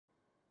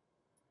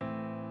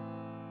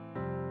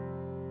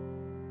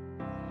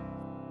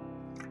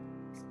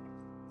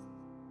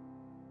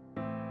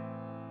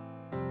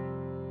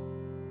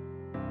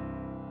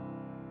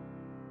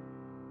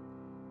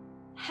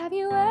Have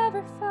you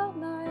ever felt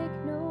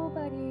like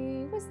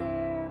nobody was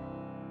there?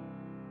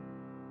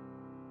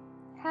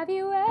 Have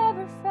you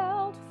ever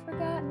felt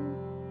forgotten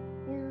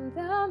in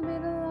the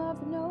middle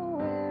of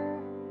nowhere?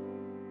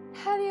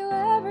 Have you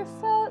ever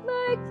felt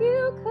like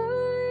you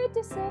could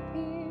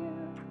disappear?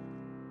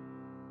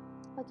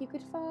 Like you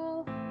could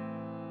fall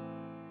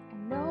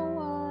and no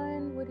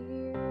one would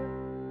hear?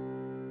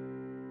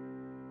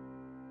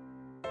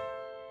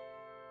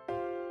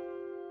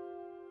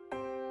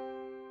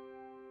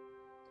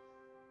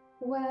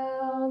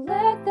 Well,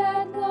 let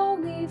that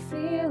lonely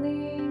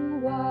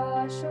feeling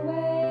wash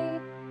away.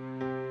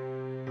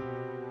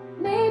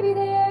 Maybe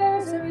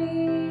there's a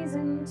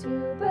reason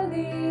to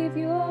believe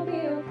you'll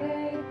be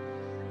okay.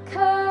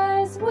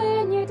 'Cause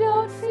when you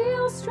don't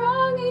feel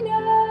strong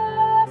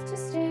enough to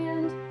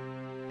stand,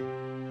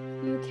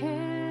 you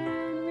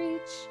can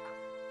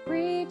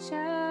reach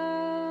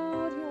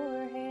out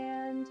your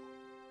hand.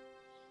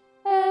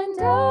 And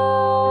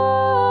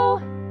oh,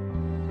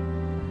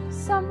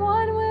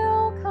 someone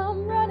will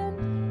come running,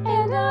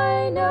 and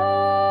I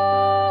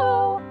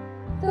know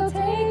they'll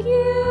take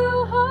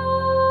you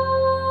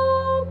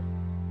home.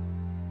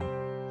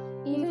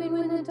 Even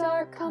when the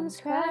dark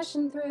comes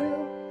crashing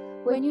through,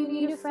 when you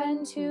need a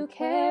friend to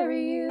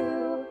carry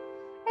you,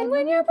 and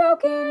when you're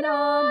broken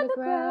on the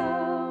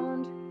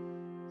ground,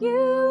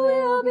 you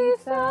will be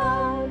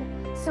found.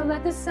 So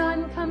let the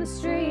sun come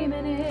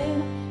streaming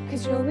in,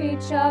 'cause you'll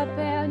reach up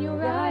and you'll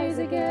rise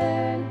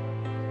again.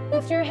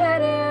 Lift your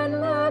head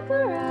and look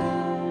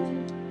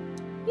around,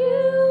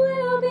 you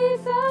will be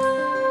found.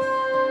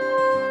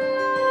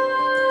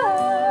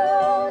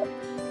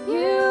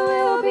 You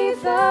will be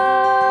found.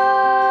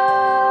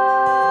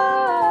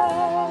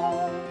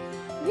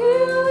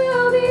 You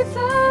will be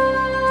found.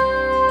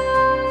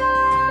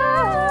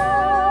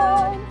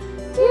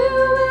 You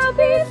will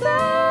be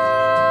found.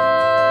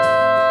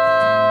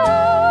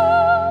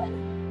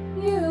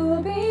 You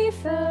will be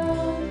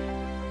found.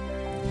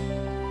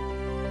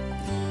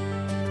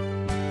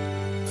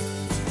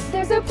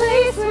 There's a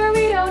place where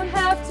we don't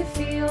have to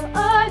feel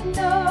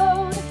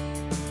unknown.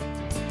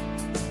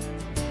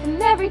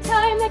 And every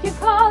time that you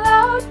call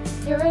out,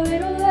 you're a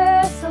little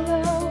less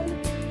alone.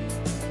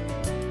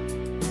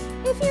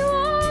 If you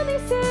only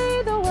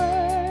say the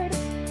word,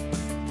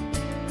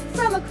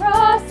 from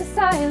across the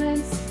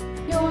silence,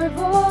 your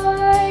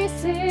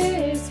voice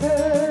is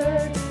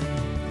heard.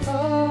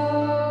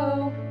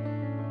 Oh,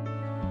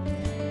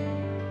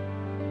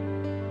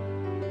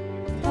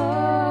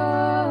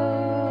 oh,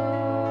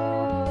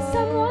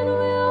 someone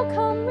will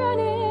come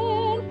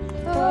running,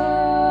 oh,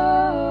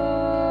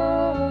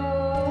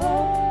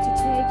 to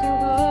take you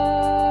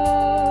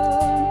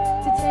home,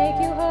 to take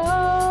you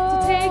home, to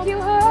take you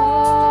home.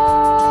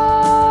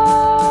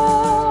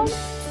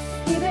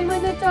 Even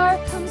when the dark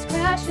comes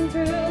crashing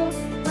through,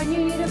 when you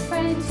need a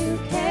friend to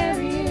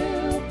carry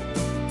you,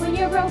 when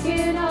you're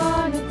broken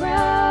on the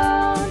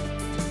ground,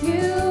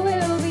 you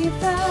will be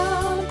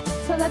found.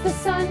 So let the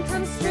sun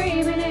come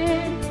streaming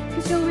in,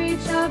 'cause you'll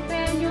reach up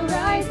and you'll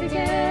rise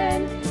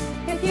again.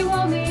 If you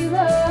only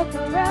look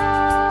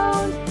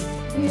around,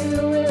 you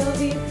will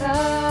be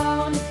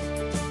found.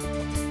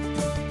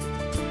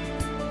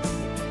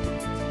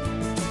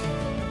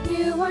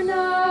 You are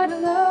not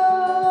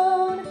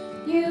alone.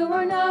 You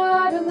are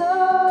not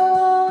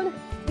alone.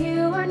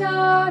 You are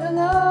not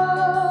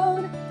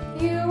alone.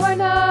 You are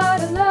not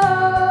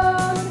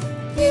alone.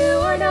 You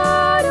are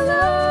not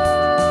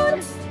alone.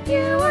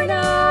 You are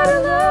not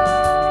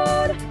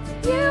alone.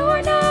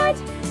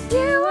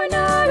 You are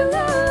not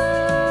alone.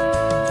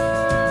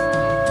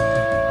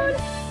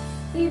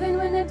 Even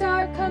when the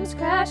dark comes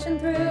crashing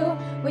through,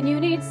 when you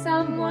need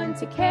someone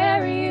to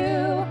carry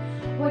you,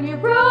 when you're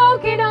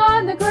broken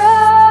on the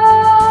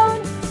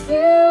ground,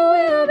 you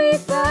will be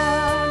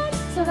found.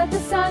 So let the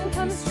sun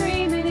come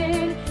streaming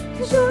in,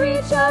 'cause you'll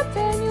reach up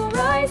and you'll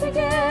rise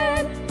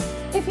again.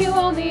 If you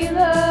only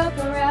look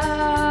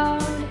around.